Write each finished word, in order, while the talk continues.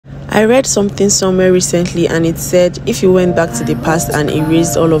I read something somewhere recently and it said if you went back to the past and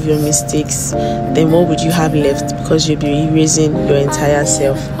erased all of your mistakes, then what would you have left? Because you'd be erasing your entire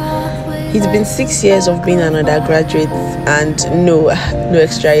self. It's been 6 years of being an undergraduate and no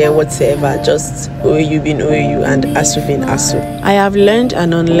extra year whatsoever, just OAU being OAU and ASU being ASU. I have learned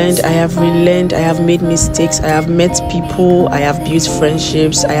and unlearned, I have relearned, I have made mistakes, I have met people, I have built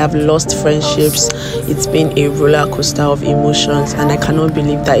friendships, I have lost friendships. It's been a roller coaster of emotions and I cannot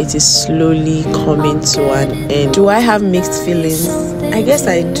believe that it is slowly coming to an end. Do I have mixed feelings? I guess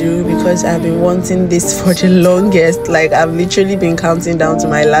I do, because I've been wanting this for the longest. Like, I've literally been counting down to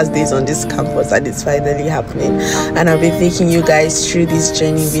my last days on this campus and it's finally happening, and I've been taking you guys through this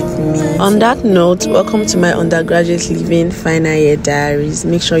journey with me. On that note, welcome to my undergraduate living final year diaries.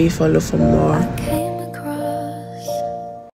 Make sure you follow for more.